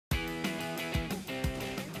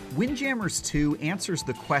Windjammers 2 answers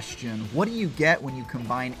the question, what do you get when you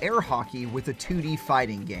combine air hockey with a 2D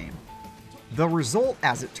fighting game? The result,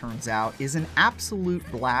 as it turns out, is an absolute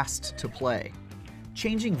blast to play.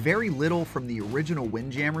 Changing very little from the original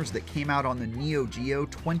Windjammers that came out on the Neo Geo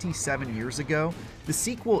 27 years ago, the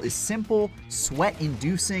sequel is simple,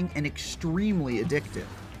 sweat-inducing, and extremely addictive.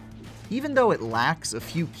 Even though it lacks a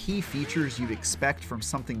few key features you'd expect from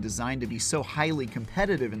something designed to be so highly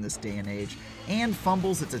competitive in this day and age, and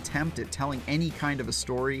fumbles its attempt at telling any kind of a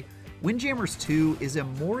story, Windjammers 2 is a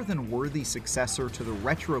more than worthy successor to the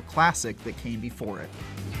retro classic that came before it.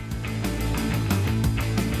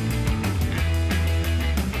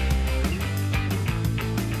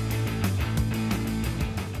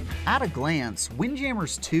 At a glance,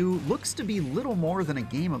 Windjammers 2 looks to be little more than a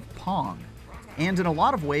game of Pong. And in a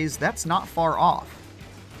lot of ways, that's not far off.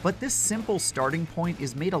 But this simple starting point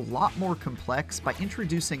is made a lot more complex by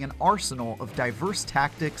introducing an arsenal of diverse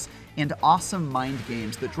tactics and awesome mind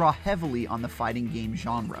games that draw heavily on the fighting game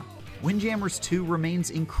genre. Windjammers 2 remains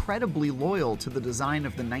incredibly loyal to the design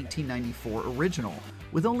of the 1994 original,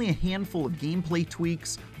 with only a handful of gameplay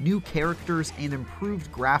tweaks, new characters, and improved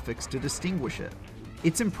graphics to distinguish it.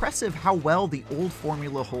 It's impressive how well the old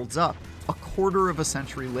formula holds up a quarter of a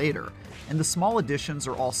century later, and the small additions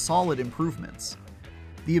are all solid improvements.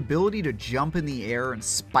 The ability to jump in the air and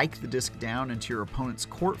spike the disc down into your opponent's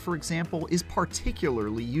court, for example, is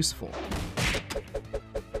particularly useful.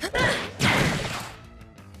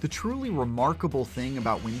 The truly remarkable thing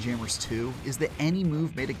about Windjammers 2 is that any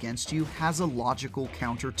move made against you has a logical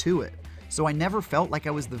counter to it, so I never felt like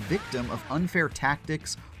I was the victim of unfair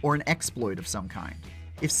tactics or an exploit of some kind.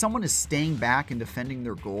 If someone is staying back and defending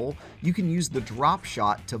their goal, you can use the drop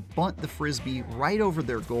shot to bunt the frisbee right over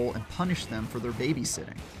their goal and punish them for their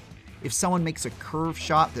babysitting. If someone makes a curve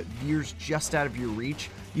shot that veers just out of your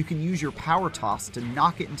reach, you can use your power toss to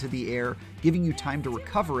knock it into the air, giving you time to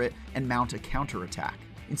recover it and mount a counterattack.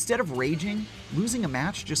 Instead of raging, losing a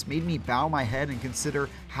match just made me bow my head and consider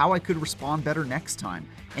how I could respond better next time,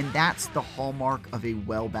 and that's the hallmark of a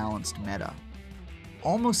well-balanced meta.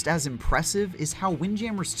 Almost as impressive is how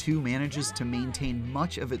Windjammers 2 manages to maintain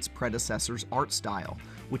much of its predecessor's art style,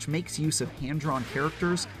 which makes use of hand-drawn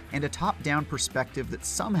characters and a top-down perspective that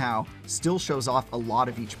somehow still shows off a lot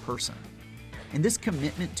of each person. And this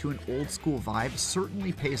commitment to an old-school vibe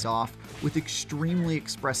certainly pays off with extremely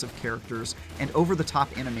expressive characters and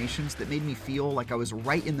over-the-top animations that made me feel like I was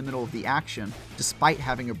right in the middle of the action despite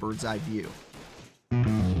having a bird's-eye view.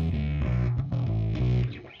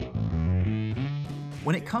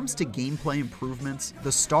 When it comes to gameplay improvements,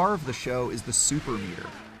 the star of the show is the super meter,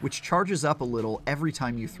 which charges up a little every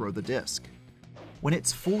time you throw the disc. When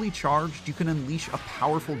it's fully charged, you can unleash a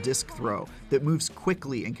powerful disc throw that moves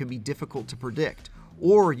quickly and can be difficult to predict,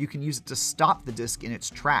 or you can use it to stop the disc in its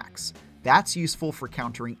tracks. That's useful for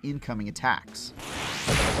countering incoming attacks.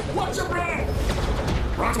 What's your brand?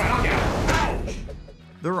 Ouch!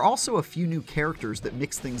 There are also a few new characters that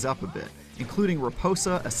mix things up a bit, including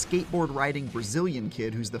Raposa, a skateboard-riding Brazilian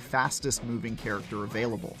kid who's the fastest moving character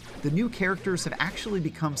available. The new characters have actually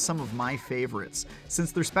become some of my favorites,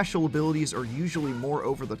 since their special abilities are usually more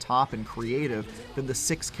over-the-top and creative than the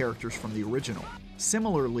 6 characters from the original.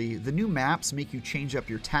 Similarly, the new maps make you change up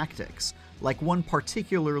your tactics, like one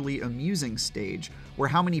particularly amusing stage where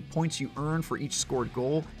how many points you earn for each scored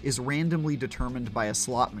goal is randomly determined by a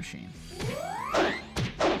slot machine.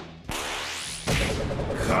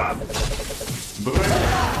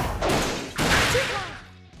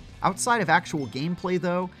 Outside of actual gameplay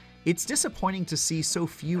though, it's disappointing to see so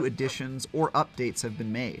few additions or updates have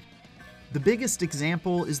been made. The biggest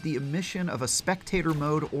example is the omission of a spectator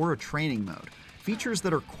mode or a training mode, features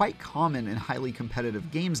that are quite common in highly competitive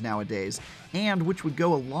games nowadays, and which would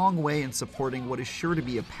go a long way in supporting what is sure to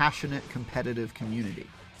be a passionate, competitive community.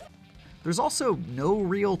 There's also no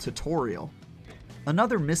real tutorial.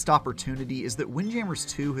 Another missed opportunity is that Windjammers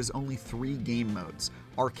 2 has only 3 game modes: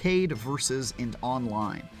 arcade, versus, and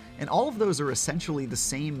online, and all of those are essentially the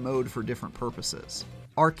same mode for different purposes.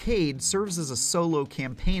 Arcade serves as a solo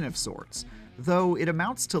campaign of sorts, though it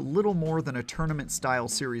amounts to little more than a tournament-style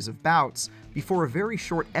series of bouts before a very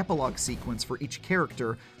short epilogue sequence for each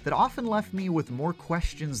character that often left me with more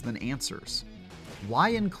questions than answers. Why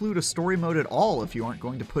include a story mode at all if you aren't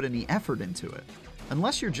going to put any effort into it?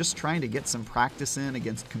 Unless you're just trying to get some practice in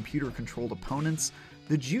against computer-controlled opponents,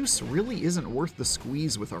 the juice really isn't worth the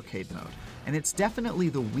squeeze with arcade mode, and it's definitely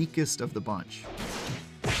the weakest of the bunch.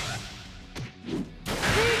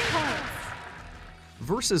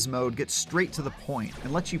 Versus mode gets straight to the point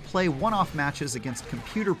and lets you play one-off matches against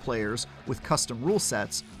computer players with custom rule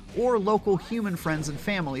sets, or local human friends and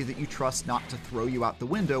family that you trust not to throw you out the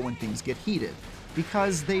window when things get heated,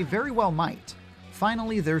 because they very well might.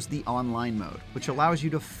 Finally, there's the online mode, which allows you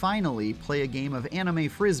to finally play a game of anime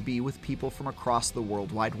frisbee with people from across the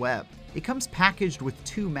World Wide Web. It comes packaged with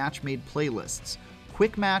 2 match-made playlists,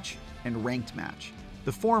 Quick Match and Ranked Match.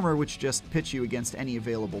 The former, which just pits you against any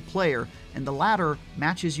available player, and the latter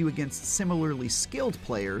matches you against similarly skilled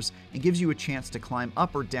players and gives you a chance to climb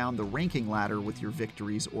up or down the ranking ladder with your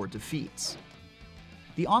victories or defeats.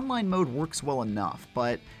 The online mode works well enough,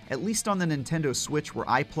 but at least on the Nintendo Switch where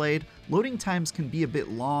I played, loading times can be a bit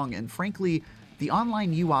long, and frankly, the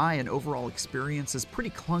online UI and overall experience is pretty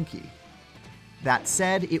clunky. That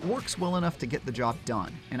said, it works well enough to get the job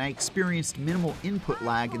done, and I experienced minimal input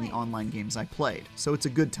lag in the online games I played, so it's a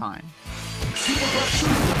good time.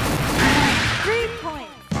 3 points.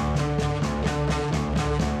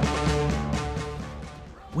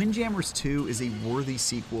 Windjammers 2 is a worthy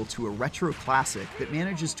sequel to a retro classic that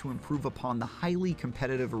manages to improve upon the highly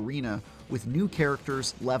competitive arena with new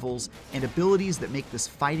characters, levels, and abilities that make this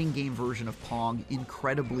fighting game version of Pong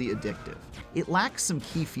incredibly addictive. It lacks some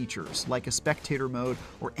key features, like a spectator mode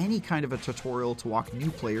or any kind of a tutorial to walk new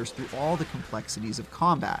players through all the complexities of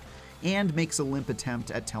combat, and makes a limp attempt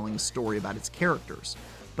at telling a story about its characters.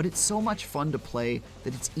 But it's so much fun to play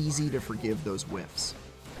that it's easy to forgive those whiffs.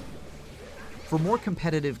 For more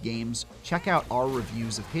competitive games, check out our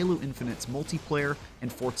reviews of Halo Infinite's multiplayer and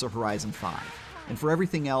Forza Horizon 5. And for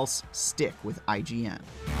everything else, stick with IGN.